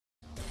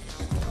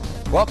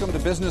Welcome to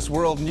Business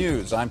World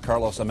News. I'm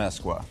Carlos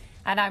Amezcua.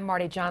 And I'm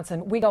Marty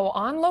Johnson. We go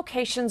on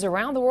locations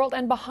around the world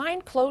and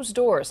behind closed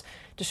doors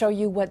to show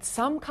you what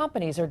some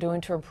companies are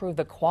doing to improve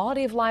the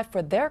quality of life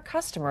for their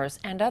customers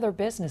and other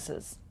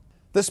businesses.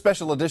 This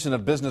special edition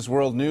of Business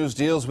World News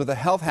deals with a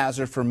health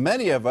hazard for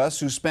many of us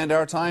who spend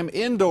our time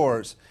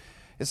indoors.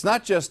 It's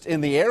not just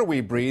in the air we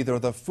breathe or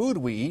the food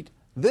we eat.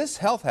 This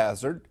health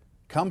hazard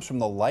comes from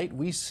the light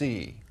we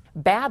see.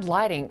 Bad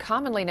lighting,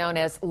 commonly known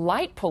as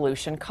light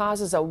pollution,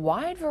 causes a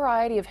wide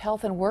variety of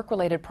health and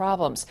work-related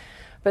problems.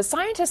 But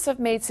scientists have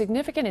made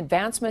significant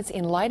advancements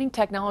in lighting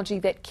technology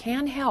that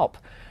can help.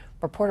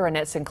 Reporter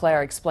Annette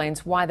Sinclair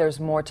explains why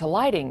there's more to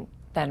lighting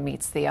than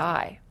meets the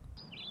eye.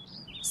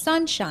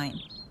 Sunshine.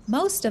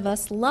 Most of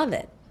us love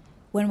it.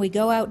 When we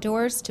go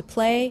outdoors to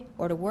play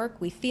or to work,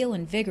 we feel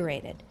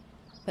invigorated.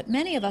 But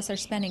many of us are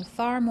spending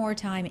far more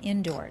time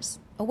indoors,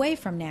 away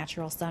from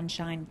natural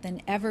sunshine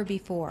than ever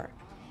before.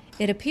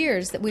 It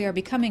appears that we are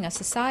becoming a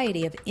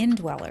society of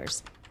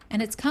indwellers,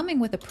 and it's coming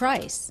with a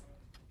price.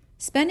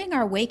 Spending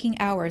our waking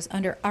hours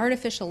under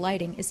artificial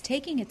lighting is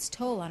taking its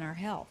toll on our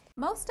health.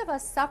 Most of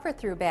us suffer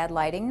through bad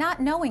lighting not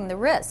knowing the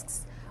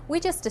risks.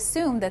 We just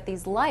assume that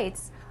these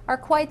lights are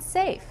quite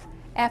safe.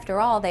 After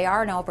all, they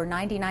are in over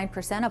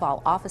 99% of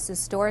all offices,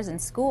 stores,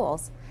 and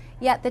schools.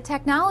 Yet the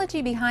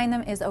technology behind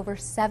them is over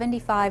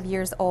 75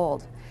 years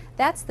old.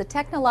 That's the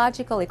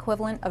technological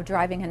equivalent of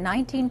driving a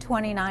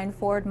 1929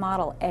 Ford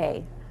Model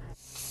A.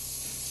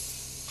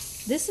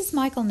 This is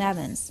Michael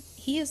Nevins.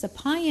 He is a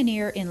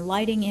pioneer in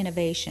lighting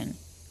innovation.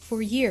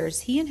 For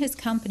years, he and his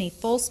company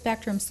Full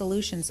Spectrum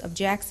Solutions of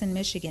Jackson,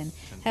 Michigan,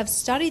 have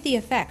studied the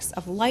effects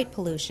of light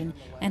pollution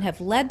and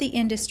have led the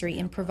industry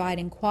in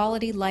providing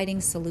quality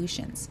lighting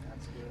solutions.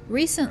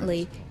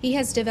 Recently, he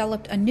has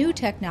developed a new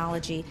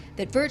technology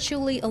that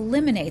virtually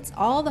eliminates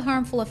all the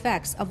harmful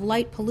effects of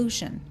light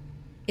pollution.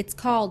 It's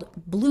called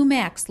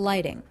BlueMax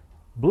Lighting.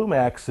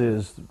 BlueMax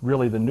is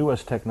really the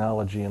newest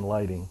technology in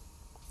lighting.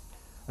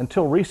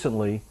 Until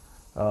recently,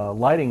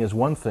 lighting is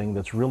one thing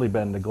that's really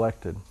been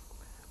neglected.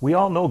 We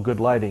all know good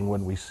lighting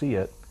when we see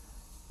it.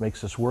 It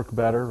makes us work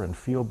better and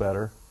feel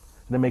better,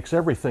 and it makes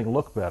everything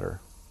look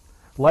better.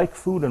 Like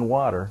food and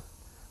water,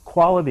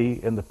 quality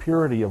and the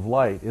purity of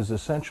light is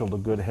essential to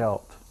good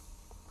health.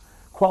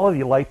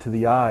 Quality light to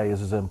the eye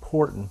is as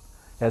important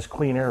as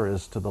clean air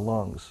is to the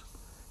lungs,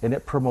 and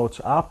it promotes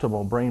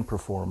optimal brain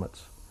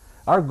performance.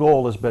 Our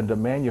goal has been to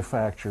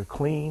manufacture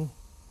clean,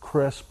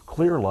 crisp,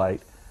 clear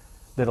light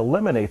that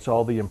eliminates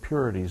all the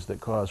impurities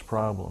that cause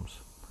problems.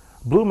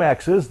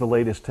 BlueMax is the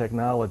latest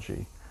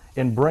technology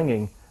in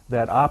bringing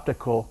that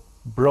optical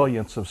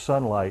brilliance of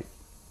sunlight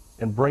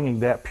and bringing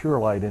that pure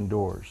light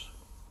indoors.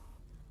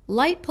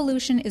 Light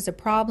pollution is a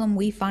problem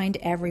we find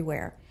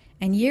everywhere,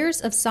 and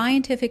years of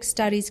scientific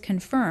studies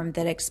confirm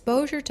that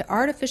exposure to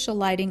artificial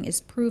lighting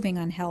is proving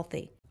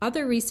unhealthy.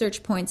 Other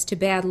research points to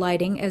bad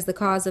lighting as the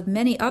cause of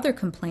many other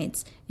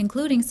complaints,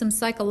 including some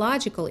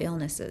psychological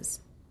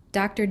illnesses.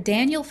 Dr.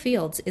 Daniel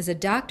Fields is a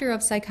doctor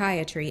of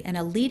psychiatry and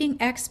a leading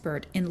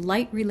expert in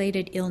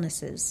light-related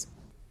illnesses.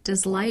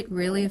 Does light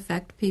really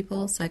affect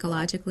people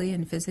psychologically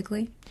and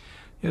physically?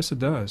 Yes, it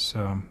does.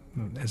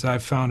 As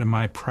I've found in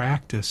my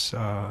practice,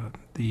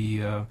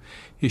 the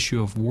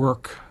issue of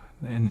work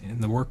in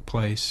the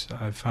workplace,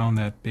 I've found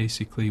that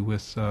basically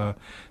with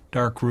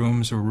dark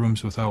rooms or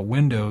rooms without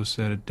windows,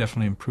 that it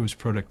definitely improves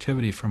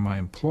productivity for my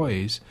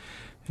employees.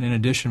 And in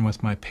addition,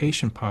 with my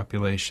patient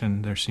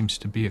population, there seems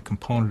to be a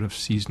component of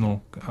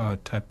seasonal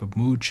type of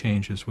mood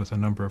changes with a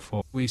number of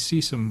folks. We see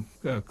some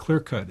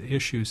clear-cut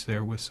issues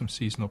there with some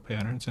seasonal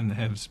patterns, and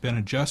has been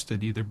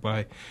adjusted either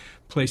by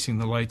placing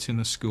the lights in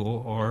the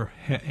school or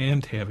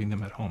and having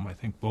them at home. I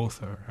think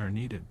both are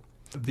needed.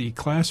 The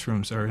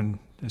classrooms are in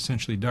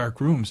essentially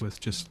dark rooms with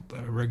just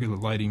regular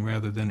lighting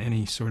rather than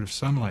any sort of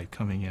sunlight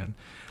coming in.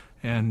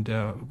 And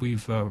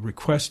we've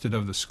requested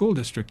of the school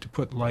district to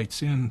put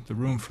lights in the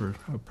room for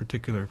a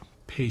particular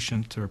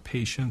patient or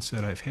patients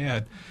that I've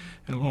had.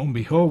 And lo and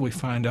behold, we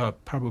find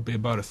out probably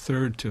about a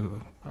third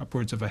to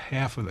upwards of a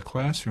half of the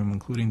classroom,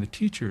 including the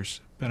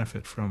teachers,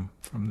 benefit from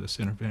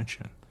this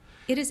intervention.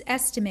 It is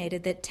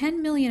estimated that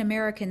 10 million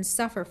Americans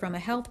suffer from a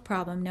health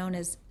problem known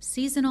as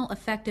seasonal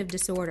affective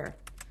disorder.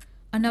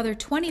 Another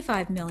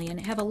 25 million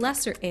have a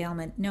lesser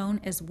ailment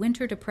known as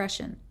winter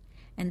depression.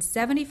 And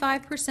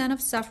 75% of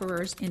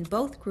sufferers in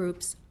both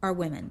groups are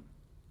women.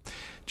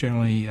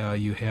 Generally,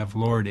 you have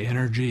lowered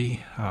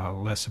energy,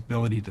 less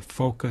ability to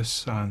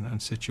focus on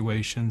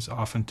situations.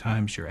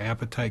 Oftentimes, your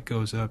appetite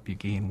goes up, you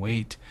gain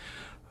weight.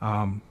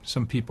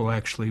 Some people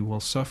actually will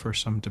suffer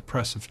some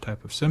depressive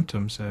type of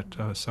symptoms that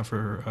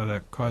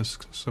that cause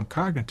some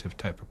cognitive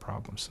type of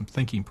problems, some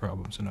thinking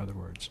problems, in other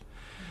words.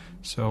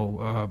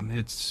 So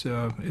it's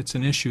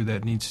an issue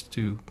that needs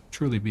to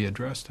truly be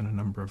addressed in a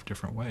number of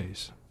different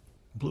ways.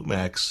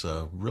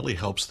 BlueMax really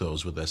helps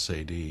those with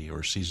SAD,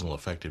 or seasonal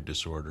affective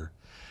disorder.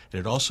 And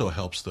it also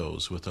helps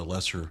those with a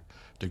lesser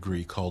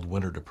degree called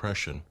winter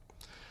depression.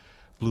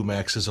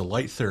 BlueMax is a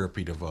light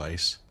therapy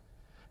device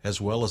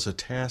as well as a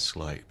task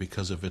light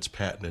because of its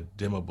patented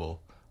dimmable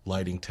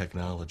lighting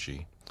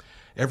technology.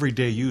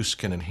 Everyday use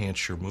can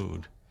enhance your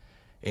mood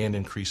and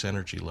increase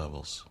energy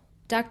levels.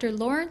 Dr.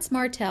 Lawrence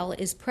Martell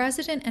is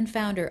president and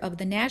founder of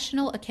the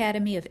National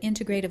Academy of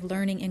Integrative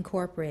Learning,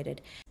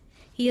 Incorporated.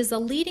 He is a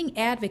leading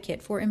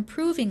advocate for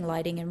improving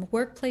lighting in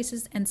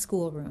workplaces and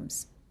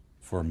schoolrooms.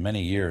 For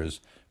many years,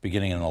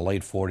 beginning in the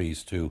late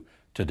 40s to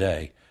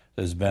today,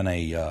 there's been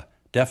a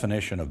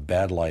definition of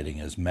bad lighting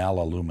as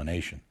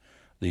malillumination.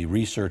 The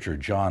researcher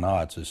John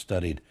Otts has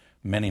studied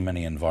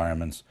many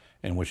environments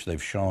in which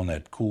they've shown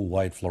that cool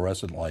white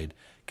fluorescent light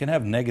can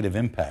have negative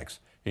impacts,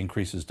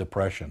 increases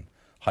depression,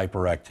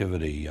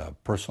 hyperactivity,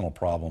 personal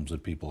problems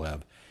that people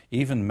have.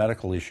 Even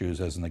medical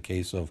issues, as in the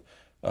case of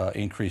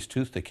increased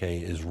tooth decay,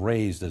 is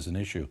raised as an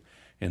issue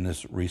in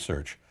this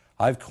research.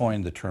 I've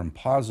coined the term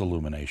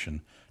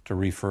posillumination to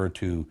refer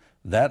to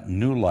that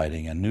new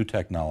lighting and new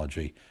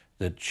technology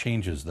that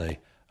changes the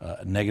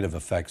negative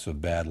effects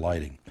of bad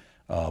lighting.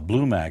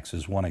 BlueMax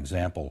is one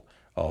example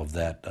of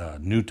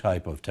that new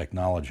type of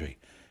technology.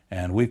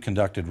 And we've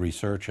conducted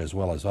research, as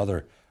well as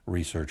other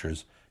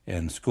researchers.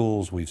 In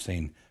schools, we've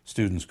seen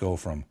students go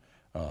from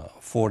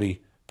 40%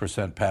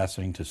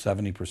 passing to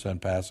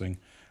 70% passing.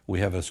 We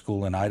have a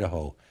school in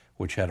Idaho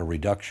which had a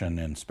reduction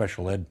in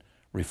special ed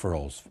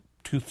referrals,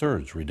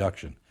 2/3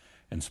 reduction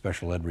in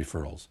special ed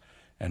referrals.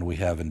 And we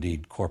have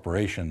indeed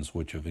corporations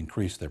which have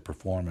increased their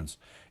performance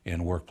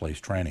in workplace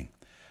training.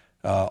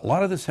 A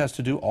lot of this has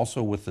to do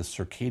also with the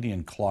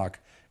circadian clock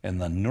and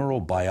the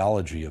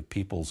neurobiology of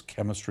people's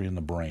chemistry in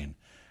the brain.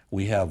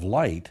 We have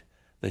light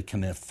that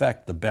can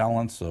affect the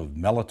balance of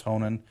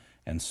melatonin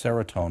and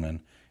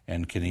serotonin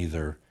and can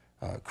either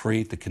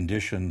create the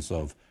conditions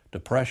of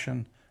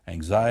depression,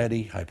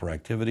 anxiety,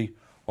 hyperactivity,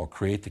 or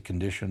create the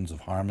conditions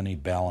of harmony,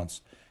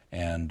 balance,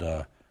 and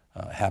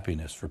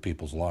happiness for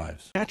people's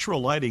lives.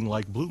 Natural lighting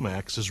like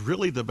BlueMax is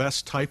really the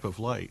best type of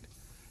light.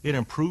 It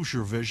improves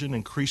your vision,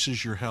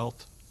 increases your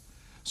health.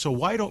 So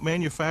why don't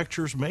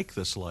manufacturers make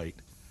this light?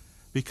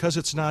 Because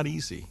it's not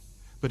easy,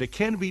 but it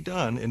can be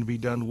done and be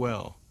done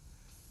well.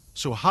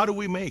 So how do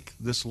we make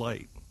this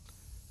light?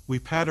 We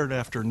patterned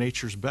after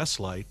nature's best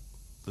light,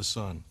 the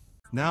sun.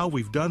 Now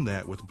we've done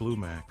that with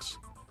BlueMax,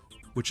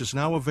 which is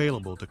now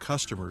available to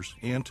customers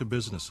and to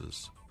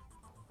businesses.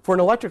 For an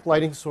electric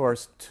lighting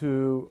source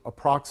to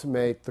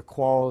approximate the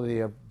quality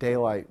of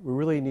daylight, we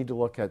really need to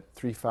look at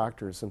three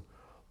factors. And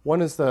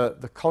one is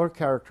the color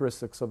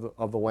characteristics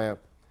of the lamp.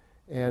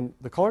 And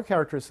the color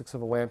characteristics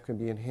of a lamp can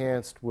be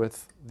enhanced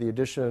with the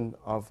addition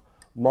of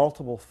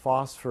multiple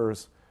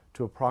phosphors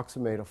to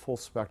approximate a full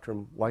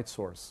spectrum light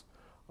source.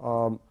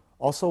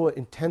 Also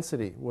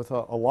intensity. With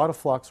a lot of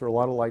flux or a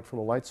lot of light from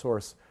a light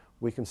source,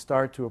 we can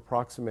start to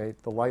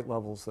approximate the light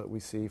levels that we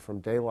see from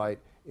daylight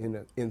in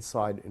an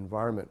inside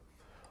environment.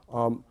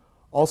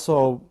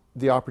 Also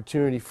the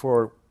opportunity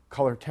for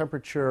color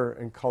temperature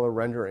and color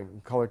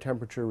rendering. Color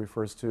temperature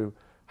refers to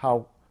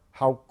how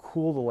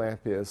cool the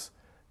lamp is,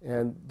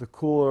 and the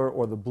cooler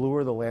or the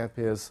bluer the lamp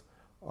is,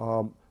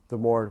 the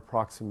more it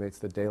approximates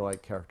the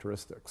daylight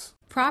characteristics.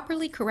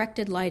 Properly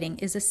corrected lighting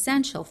is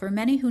essential for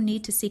many who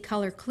need to see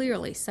color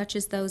clearly, such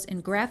as those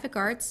in graphic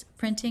arts,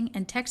 printing,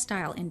 and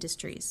textile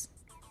industries.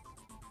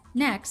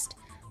 Next,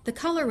 the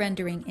color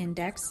rendering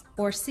index,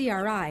 or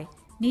CRI,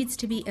 needs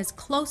to be as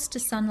close to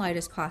sunlight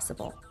as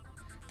possible.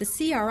 The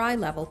CRI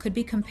level could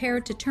be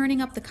compared to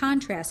turning up the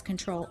contrast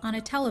control on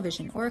a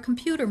television or a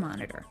computer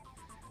monitor.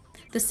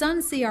 The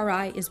sun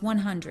CRI is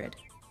 100.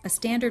 A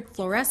standard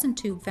fluorescent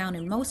tube found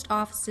in most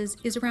offices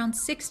is around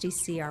 60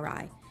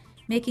 CRI,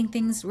 making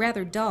things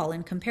rather dull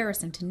in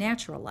comparison to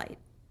natural light.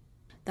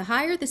 The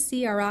higher the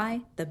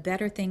CRI, the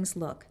better things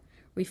look.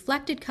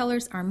 Reflected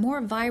colors are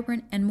more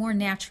vibrant and more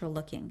natural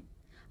looking.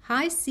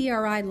 High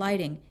CRI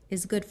lighting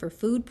is good for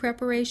food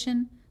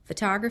preparation,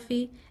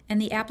 photography,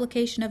 and the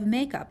application of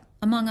makeup,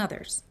 among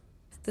others.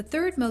 The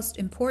third most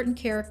important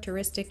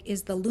characteristic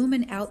is the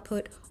lumen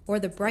output, or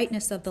the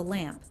brightness of the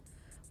lamp.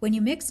 When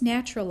you mix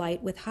natural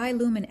light with high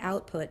lumen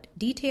output,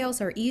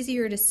 details are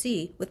easier to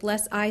see with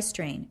less eye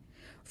strain.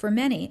 For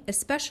many,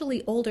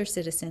 especially older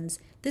citizens,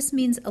 this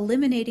means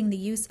eliminating the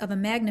use of a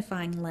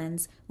magnifying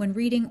lens when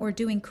reading or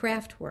doing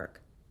craft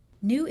work.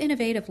 New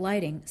innovative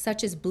lighting,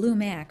 such as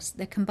BlueMax,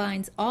 that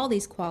combines all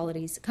these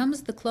qualities,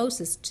 comes the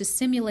closest to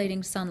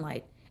simulating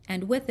sunlight,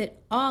 and with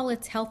it, all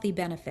its healthy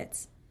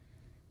benefits.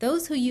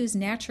 Those who use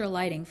natural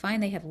lighting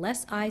find they have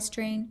less eye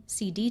strain,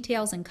 see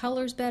details and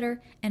colors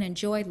better, and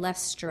enjoy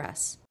less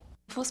stress.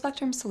 Full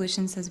Spectrum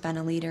Solutions has been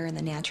a leader in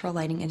the natural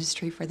lighting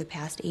industry for the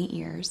past 8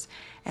 years,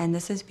 and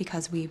this is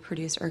because we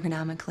produce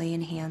ergonomically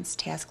enhanced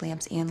task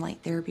lamps and light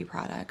therapy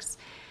products.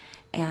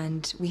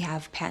 And we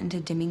have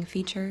patented dimming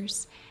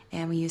features,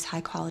 and we use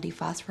high quality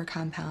phosphor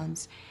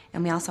compounds,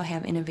 and we also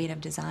have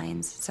innovative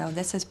designs. So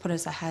this has put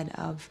us ahead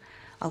of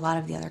a lot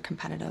of the other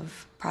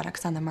competitive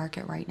products on the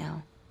market right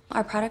now.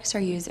 Our products are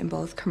used in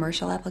both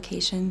commercial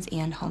applications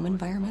and home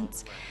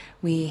environments.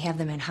 We have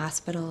them in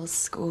hospitals,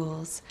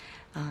 schools,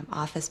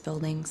 office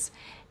buildings,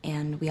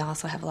 and we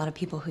also have a lot of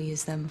people who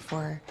use them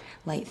for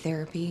light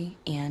therapy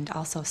and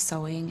also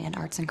sewing and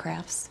arts and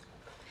crafts.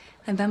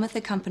 I've been with the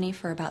company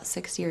for about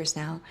 6 years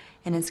now,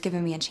 and it's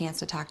given me a chance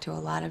to talk to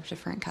a lot of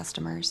different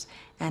customers,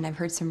 and I've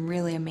heard some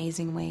really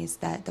amazing ways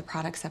that the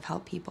products have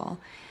helped people.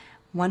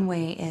 One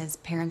way is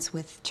parents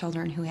with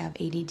children who have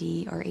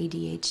ADD or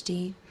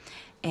ADHD,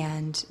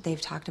 and they've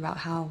talked about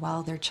how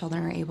well their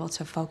children are able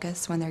to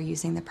focus when they're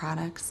using the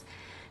products.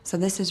 So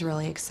this is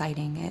really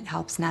exciting. It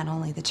helps not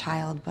only the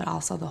child, but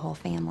also the whole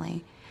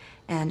family.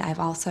 And I've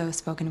also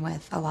spoken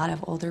with a lot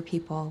of older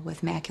people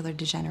with macular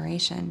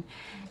degeneration,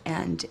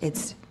 and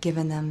it's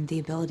given them the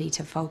ability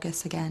to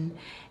focus again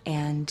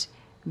and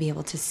be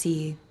able to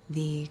see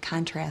the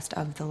contrast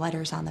of the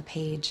letters on the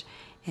page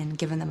and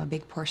given them a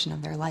big portion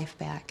of their life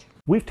back.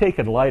 We've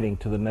taken lighting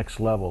to the next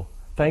level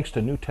thanks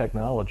to new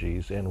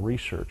technologies and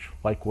research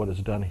like what is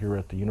done here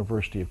at the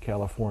University of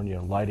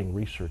California Lighting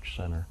Research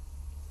Center.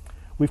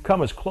 We've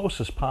come as close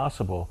as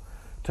possible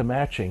to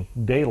matching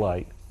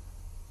daylight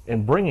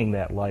and bringing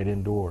that light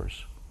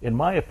indoors. In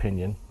my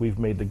opinion, we've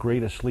made the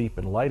greatest leap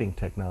in lighting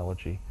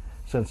technology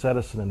since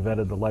Edison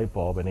invented the light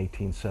bulb in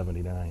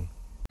 1879.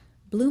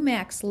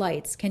 BlueMax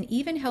lights can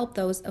even help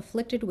those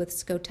afflicted with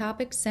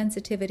scotopic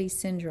sensitivity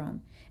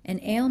syndrome, an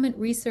ailment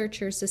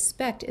researchers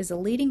suspect is a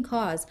leading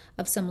cause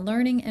of some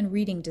learning and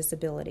reading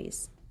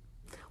disabilities.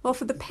 Well,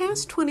 for the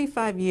past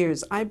 25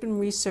 years, I've been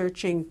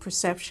researching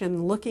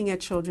perception, looking at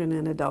children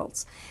and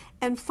adults,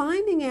 and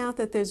finding out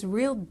that there's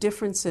real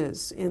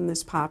differences in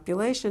this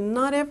population.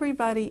 Not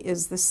everybody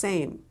is the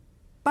same,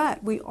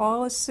 but we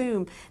all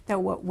assume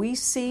that what we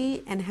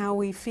see and how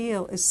we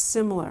feel is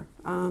similar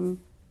to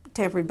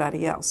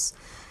everybody else.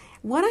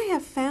 What I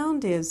have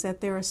found is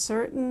that there are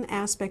certain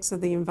aspects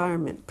of the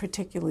environment,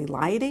 particularly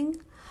lighting,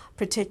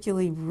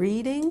 particularly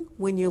reading,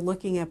 when you're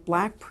looking at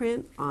black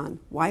print on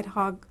white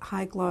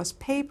high gloss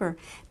paper,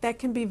 that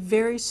can be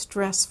very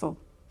stressful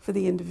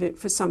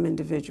for some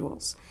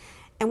individuals.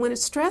 And when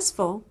it's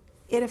stressful,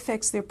 it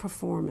affects their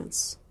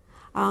performance.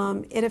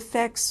 It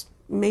affects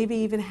maybe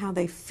even how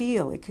they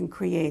feel. It can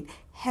create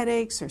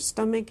headaches or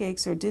stomach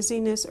aches or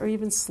dizziness or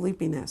even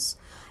sleepiness.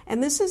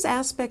 And this is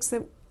aspects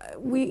that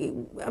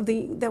we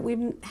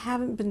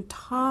haven't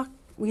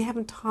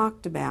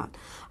talked about.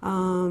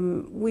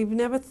 We've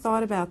never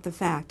thought about the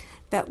fact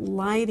that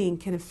lighting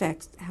can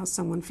affect how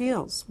someone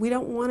feels. We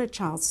don't want a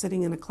child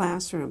sitting in a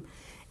classroom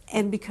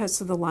and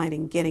because of the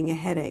lighting getting a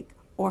headache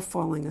or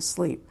falling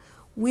asleep.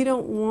 We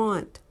don't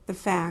want the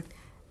fact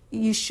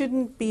you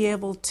shouldn't be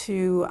able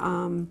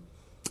to,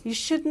 you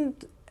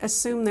shouldn't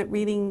assume that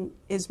reading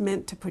is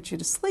meant to put you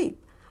to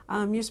sleep.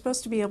 You're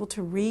supposed to be able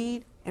to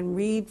read and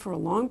read for a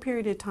long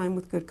period of time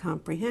with good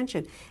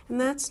comprehension, and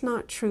that's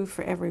not true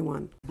for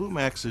everyone.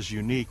 BlueMax is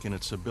unique in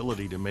its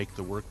ability to make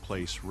the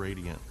workplace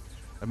radiant.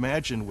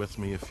 Imagine with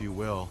me, if you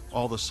will,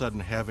 all of a sudden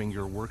having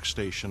your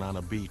workstation on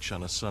a beach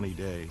on a sunny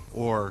day.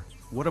 Or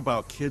what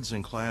about kids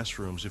in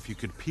classrooms? If you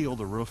could peel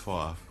the roof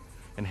off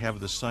and have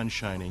the sun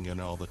shining in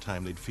all the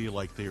time, they'd feel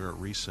like they are at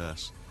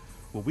recess.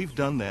 Well, we've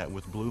done that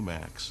with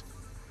BlueMax.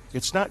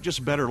 It's not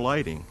just better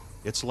lighting,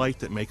 it's light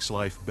that makes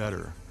life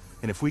better.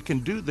 And if we can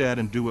do that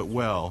and do it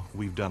well,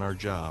 we've done our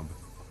job.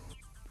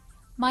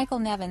 Michael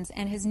Nevins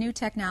and his new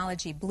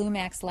technology,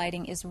 BlueMax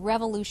Lighting, is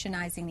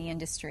revolutionizing the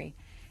industry.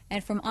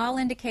 And from all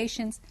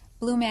indications,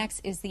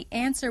 BlueMax is the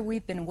answer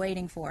we've been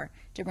waiting for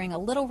to bring a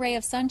little ray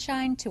of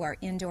sunshine to our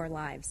indoor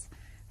lives.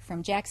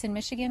 From Jackson,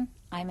 Michigan,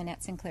 I'm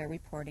Annette Sinclair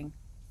reporting.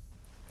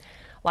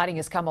 Lighting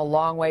has come a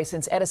long way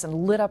since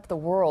Edison lit up the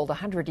world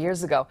 100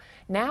 years ago.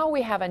 Now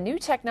we have a new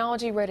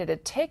technology ready to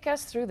take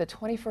us through the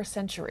 21st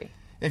century.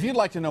 If you'd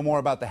like to know more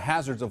about the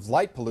hazards of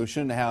light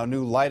pollution, how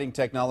new lighting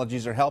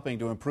technologies are helping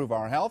to improve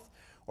our health,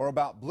 or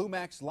about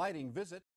BlueMax Lighting, visit